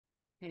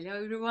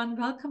Hello everyone,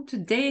 welcome to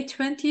day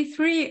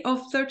 23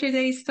 of 30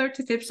 days,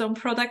 30 tips on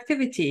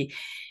productivity.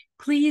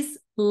 Please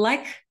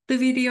like the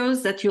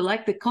videos that you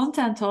like the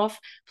content of.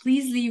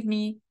 Please leave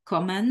me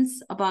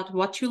comments about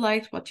what you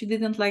liked, what you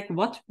didn't like,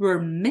 what were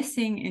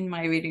missing in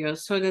my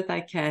videos so that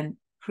I can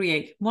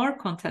create more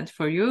content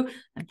for you.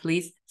 And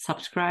please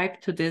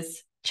subscribe to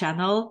this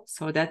channel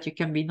so that you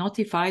can be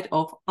notified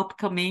of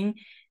upcoming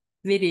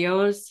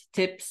videos,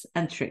 tips,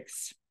 and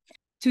tricks.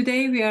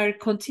 Today we are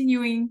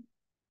continuing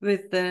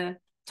with the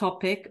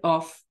topic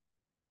of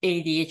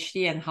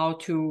ADHD and how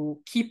to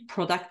keep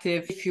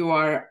productive if you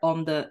are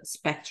on the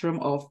spectrum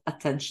of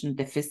attention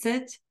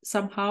deficit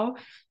somehow,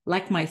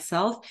 like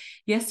myself.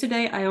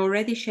 Yesterday, I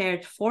already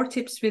shared 4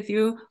 tips with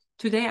you.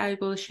 Today, I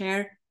will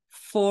share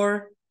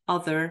 4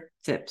 other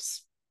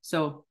tips.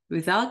 So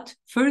without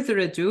further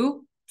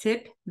ado,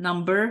 tip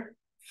number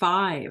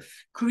 5,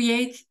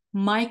 create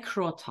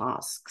micro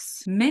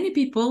tasks. Many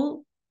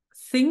people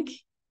think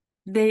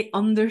they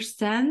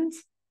understand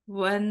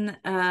when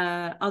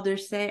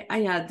others say,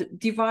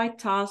 divide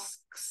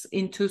tasks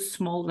into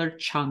smaller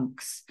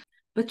chunks.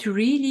 But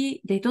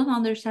really, they don't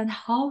understand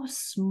how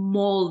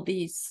small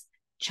these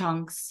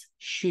chunks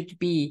should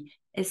be,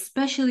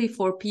 especially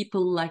for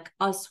people like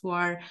us who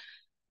are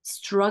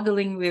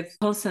struggling with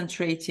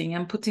concentrating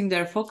and putting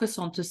their focus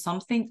onto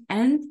something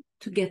and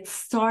to get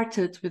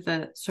started with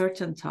a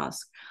certain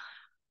task.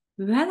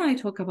 When I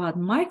talk about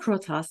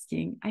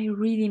microtasking, I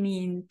really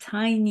mean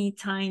tiny,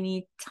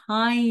 tiny,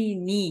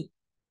 tiny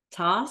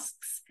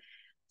tasks,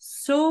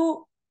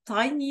 so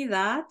tiny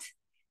that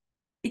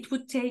it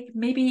would take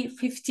maybe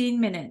 15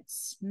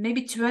 minutes,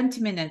 maybe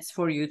 20 minutes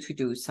for you to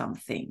do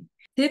something.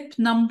 Tip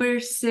number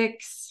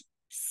 6,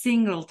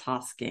 single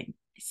tasking.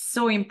 It's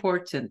so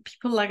important.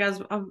 People like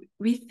us,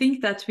 we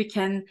think that we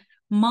can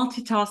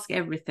multitask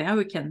everything.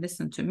 We can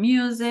listen to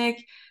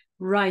music,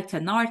 write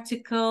an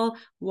article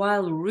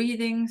while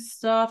reading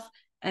stuff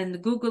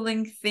and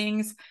Googling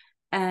things,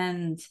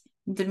 and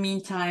in the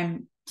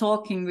meantime,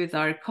 talking with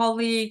our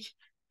colleague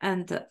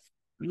and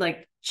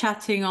like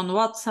chatting on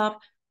WhatsApp.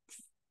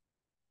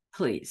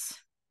 Please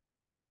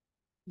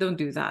don't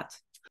do that.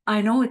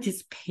 I know it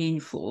is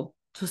painful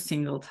to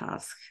single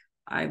task.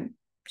 I'm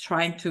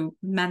trying to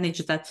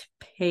manage that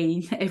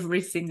pain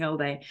every single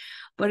day,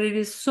 but it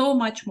is so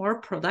much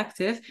more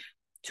productive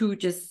to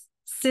just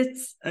sit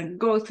and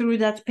go through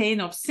that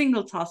pain of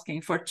single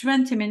tasking for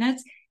 20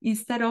 minutes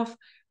instead of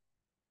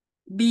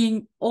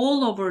being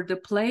all over the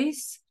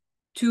place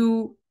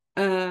to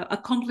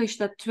accomplish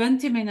that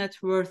 20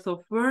 minutes worth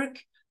of work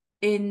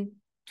in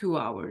 2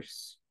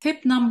 hours.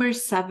 Tip number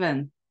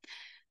 7.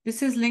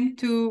 This is linked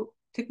to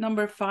tip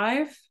number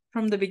 5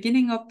 from the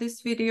beginning of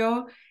this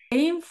video.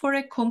 Aim for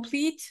a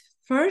complete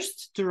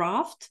first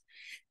draft,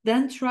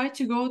 then try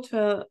to go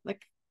to a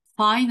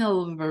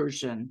final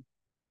version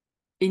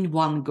in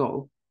one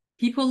go.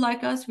 People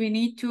like us, we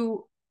need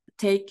to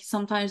take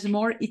sometimes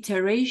more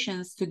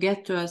iterations to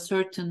get to a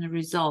certain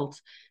result.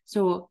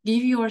 So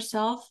give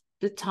yourself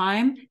the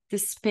time, the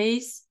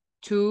space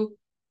to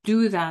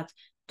do that.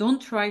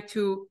 Don't try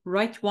to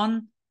write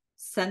one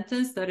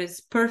sentence that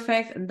is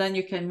perfect and then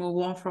you can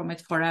move on from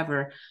it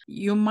forever.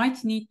 You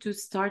might need to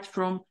start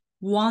from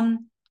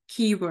one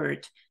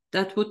keyword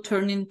that would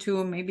turn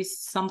into maybe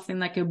something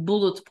like a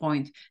bullet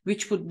point,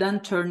 which would then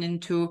turn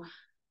into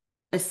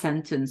a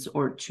sentence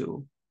or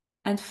 2.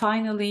 And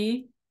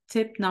finally,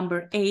 tip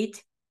number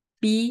 8,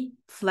 be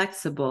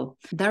flexible.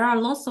 There are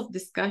lots of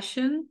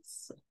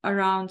discussions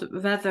around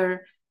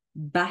whether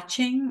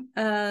batching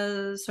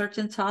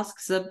certain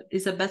tasks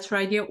is a better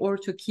idea or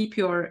to keep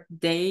your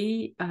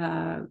day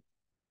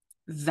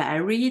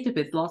varied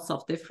with lots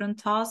of different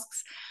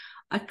tasks.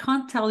 I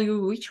can't tell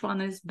you which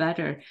one is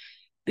better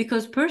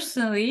because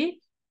personally,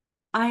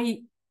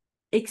 I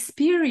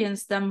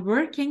experience them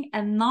working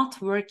and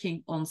not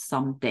working on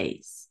some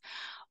days.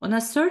 On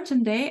a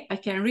certain day, I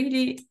can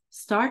really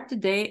start the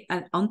day,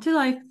 and until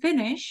I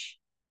finish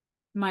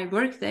my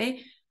work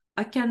day,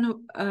 I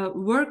can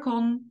work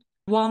on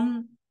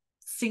one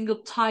single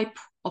type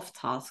of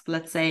task,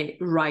 let's say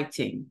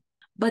writing.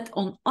 But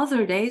on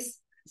other days,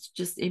 it's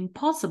just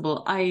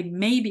impossible. I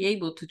may be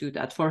able to do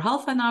that for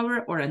half an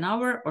hour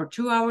or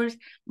 2 hours,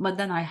 but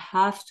then I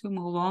have to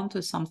move on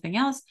to something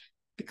else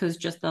because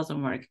it just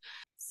doesn't work.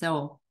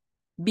 So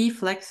be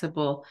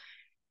flexible.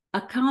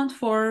 Account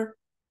for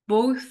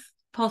both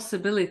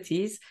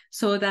possibilities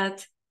so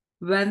that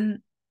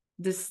when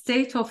the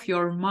state of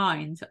your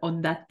mind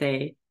on that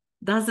day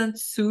doesn't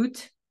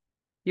suit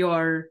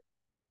your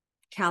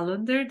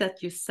calendar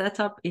that you set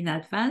up in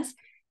advance,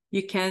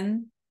 you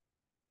can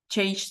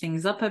change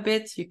things up a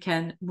bit, you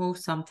can move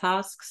some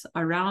tasks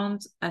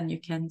around, and you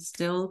can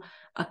still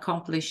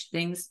accomplish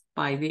things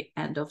by the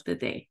end of the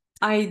day.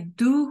 I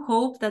do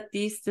hope that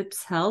these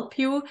tips help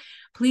you.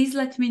 Please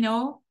let me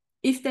know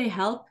if they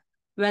help,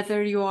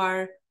 whether you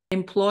are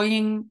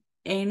employing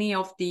any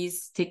of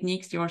these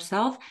techniques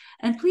yourself.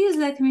 And please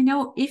let me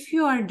know if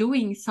you are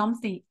doing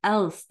something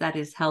else that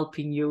is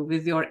helping you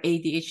with your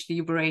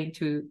ADHD brain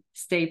to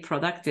stay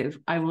productive.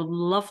 I would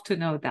love to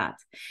know that.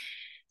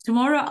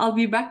 Tomorrow I'll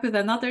be back with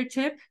another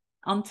tip.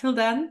 Until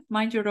then,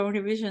 mind your own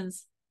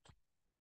revisions.